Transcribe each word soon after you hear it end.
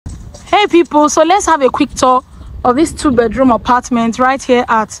Hey people, so let's have a quick tour of this 2-bedroom apartment right here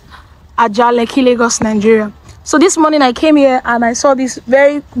at Ajah, Lekki, Lagos, Nigeria. So this morning I came here and I saw this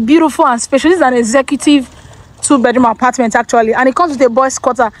very beautiful and spacious. This is an executive 2-bedroom apartment actually, and it comes with a boys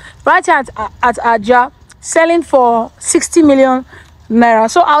quarter right here at Ajah, selling for 60 million naira.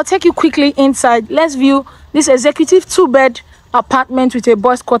 So I'll take you quickly inside. Let's view this executive 2-bed apartment with a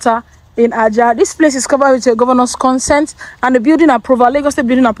boys quarter in Ajah. This place is covered with a governor's consent and the building approval, Lagos State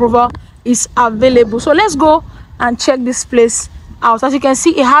building approval is available. So let's go and check this place out. As you can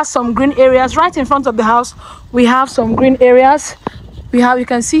see, it has some green areas right in front of the house. We have some green areas. You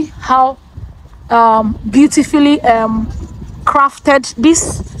can see how beautifully crafted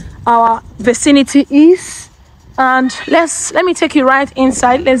this our vicinity is. And let me take you right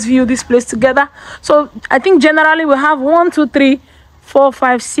inside. Let's view this place together. So I think generally we have 1 2 3 4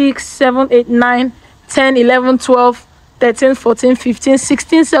 5 6 7 8 9 10 11 12 13 14 15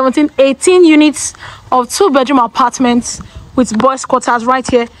 16 17 18 units of 2-bedroom apartments with boys quarters right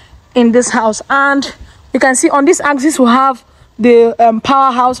here in this house. And you can see on this axis we have the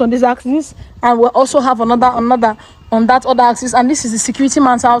powerhouse on this axis, and we'll also have another on that other axis, and this is the security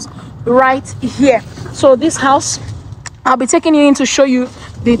man's house right here. So this house, I'll be taking you in to show you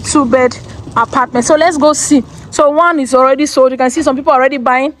the 2-bed apartment. So let's go see. So one is already sold. You can see some people are already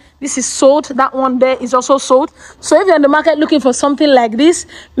buying. This is sold. That one there is also sold. So if you're in the market looking for something like this,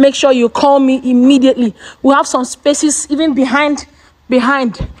 make sure you call me immediately. We have some spaces even behind.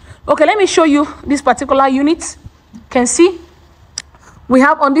 Okay, let me show you this particular unit. You can see we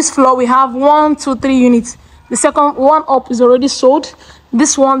have on this floor, we have 1 2 3 units. The second one up is already sold.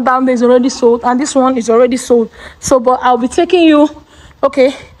 This one down there is already sold, and this one is already sold. So but I'll be taking you,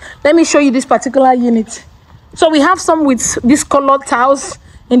 okay, let me show you this particular unit. So we have some with this colored tiles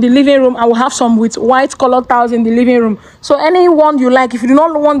in the living room, and we'll have some with white colored tiles in the living room. So any one you like, if you do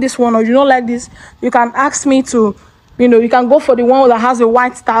not want this one or you don't like this, you can ask me to, you can go for the one that has a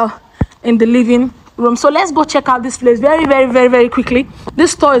white tile in the living room. So let's go check out this place very quickly.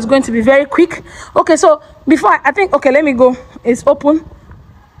 This tour is going to be very quick. Okay, so before I think, okay, let me go. It's open.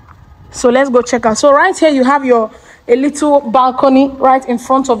 So let's go check out. So right here you have a little balcony right in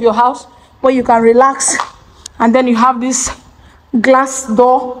front of your house where you can relax. And then you have this glass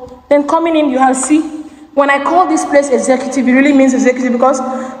door. Then coming in, you have, see, when I call this place executive, it really means executive because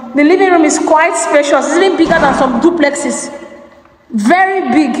the living room is quite spacious. It's even bigger than some duplexes.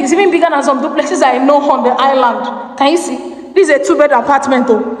 Very big. It's even bigger than some duplexes I know on the island. Can you see? This is a 2-bed apartment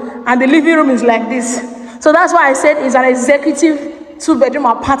though, and the living room is like this. So that's why I said it's an executive 2-bedroom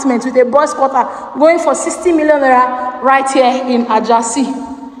apartment with a boys quarter going for 60 million naira right here in Ajah.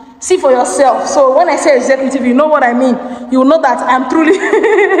 See for yourself. So when I say executive, you know what I mean. You will know that I'm truly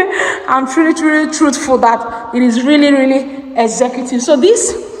truly truthful that it is really executive. So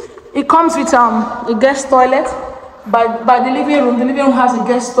this, it comes with a guest toilet by the living room. The living room has a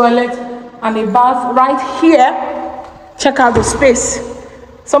guest toilet and a bath right here. Check out the space.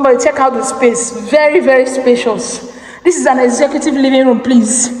 Somebody check out the space. Very spacious. This is an executive living room,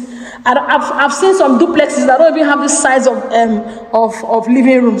 please. I've seen some duplexes that don't even have this size of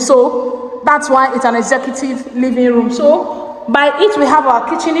living room. So that's why it's an executive living room. So by it we have our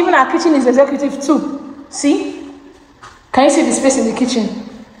kitchen. Even our kitchen is executive too. See? Can you see the space in the kitchen?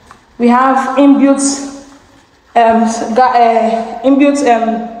 We have inbuilt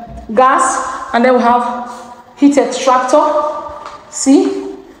gas, and then we have heat extractor.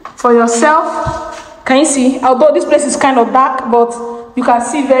 See? For yourself. Can you see? Although this place is kind of dark, but you can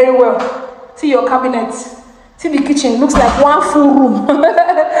see very well. See your cabinet. See the kitchen. Looks like one full room.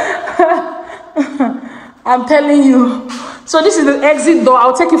 I'm telling you. So this is the exit door.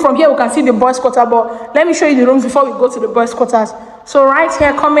 I'll take you from here. We can see the boys' quarter. But let me show you the rooms before we go to the boys' quarters. So right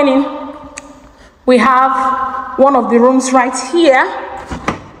here, coming in, we have one of the rooms right here.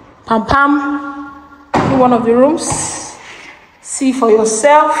 One of the rooms. See for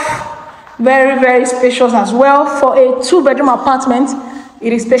yourself. Very spacious as well. For a 2-bedroom apartment,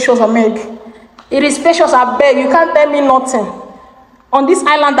 it is spacious, I beg. It is spacious, I beg. You can't tell me nothing. On this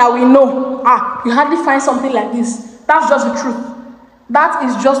island that we know, you hardly find something like this. That's just the truth. That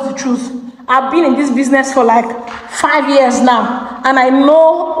is just the truth. I've been in this business for like 5 years now, and I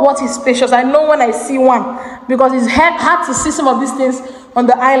know what is spacious. I know when I see one, because it's hard to see some of these things on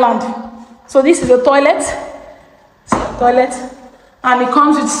the island. So this is a toilet. And it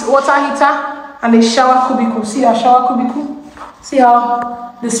comes with water heater and a shower cubicle. See our shower cubicle? See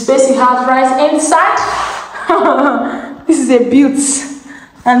how the space it has right inside? This is a beaut.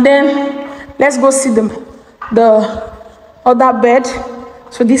 And then let's go see the other bed.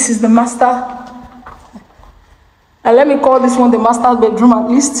 So this is the master. And let me call this one the master bedroom at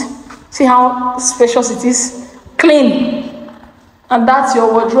least. See how spacious it is? Clean. And that's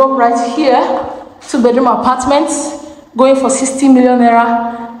your wardrobe right here. 2-bedroom apartments going for 60 million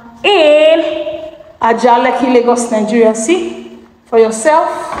naira in Ajah, Lekki, Lagos, Nigeria. See? For yourself,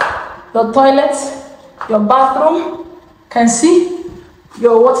 the toilet, your bathroom, can see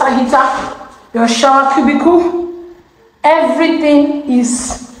your water heater, your shower cubicle. Everything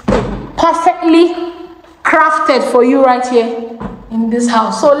is perfectly crafted for you right here in this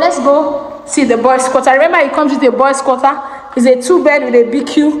house. So let's go see the boys' quarter. Remember, it comes with a boys' quarter. It's a 2-bed with a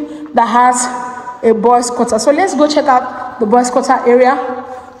BQ that has a boys' quarter. So let's go check out the boys' quarter area.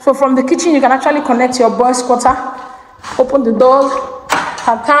 So from the kitchen, you can actually connect your boys' quarter. Open the door.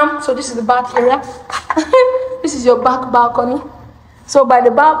 Come. So this is the back area. This is your back balcony. So by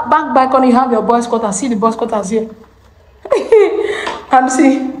the back balcony, you have your boys' quarter. See the boys' quarters here. And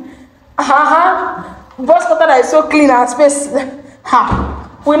see. Boys' quarter that is so clean and space.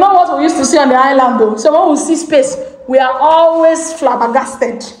 We know what we used to see on the island though. So when we see space, we are always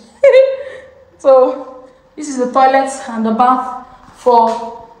flabbergasted. So this is the toilet and the bath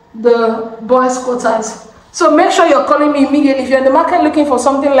for the boys' quarters. So make sure you're calling me immediately if you're in the market looking for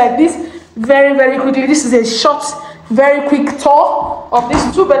something like this. Very, very quickly. This is a short, very quick tour of this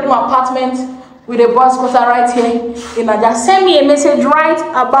 2-bedroom apartment with a boys' quarter right here in Ajah. Send me a message right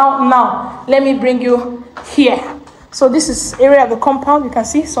about now. Let me bring you here. So this is area of the compound. You can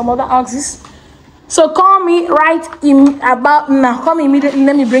see some other houses. So call me right in about now. Call me immediately.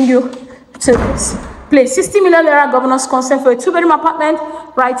 Let me bring you to this place. 60 million naira governor's consent for a 2-bedroom apartment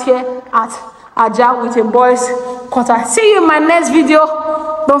right here at Ajah with a boys' quarter. See you in my next video.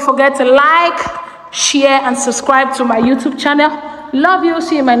 Don't forget to like, share, and subscribe to my YouTube channel. Love you.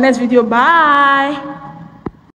 See you in my next video. Bye.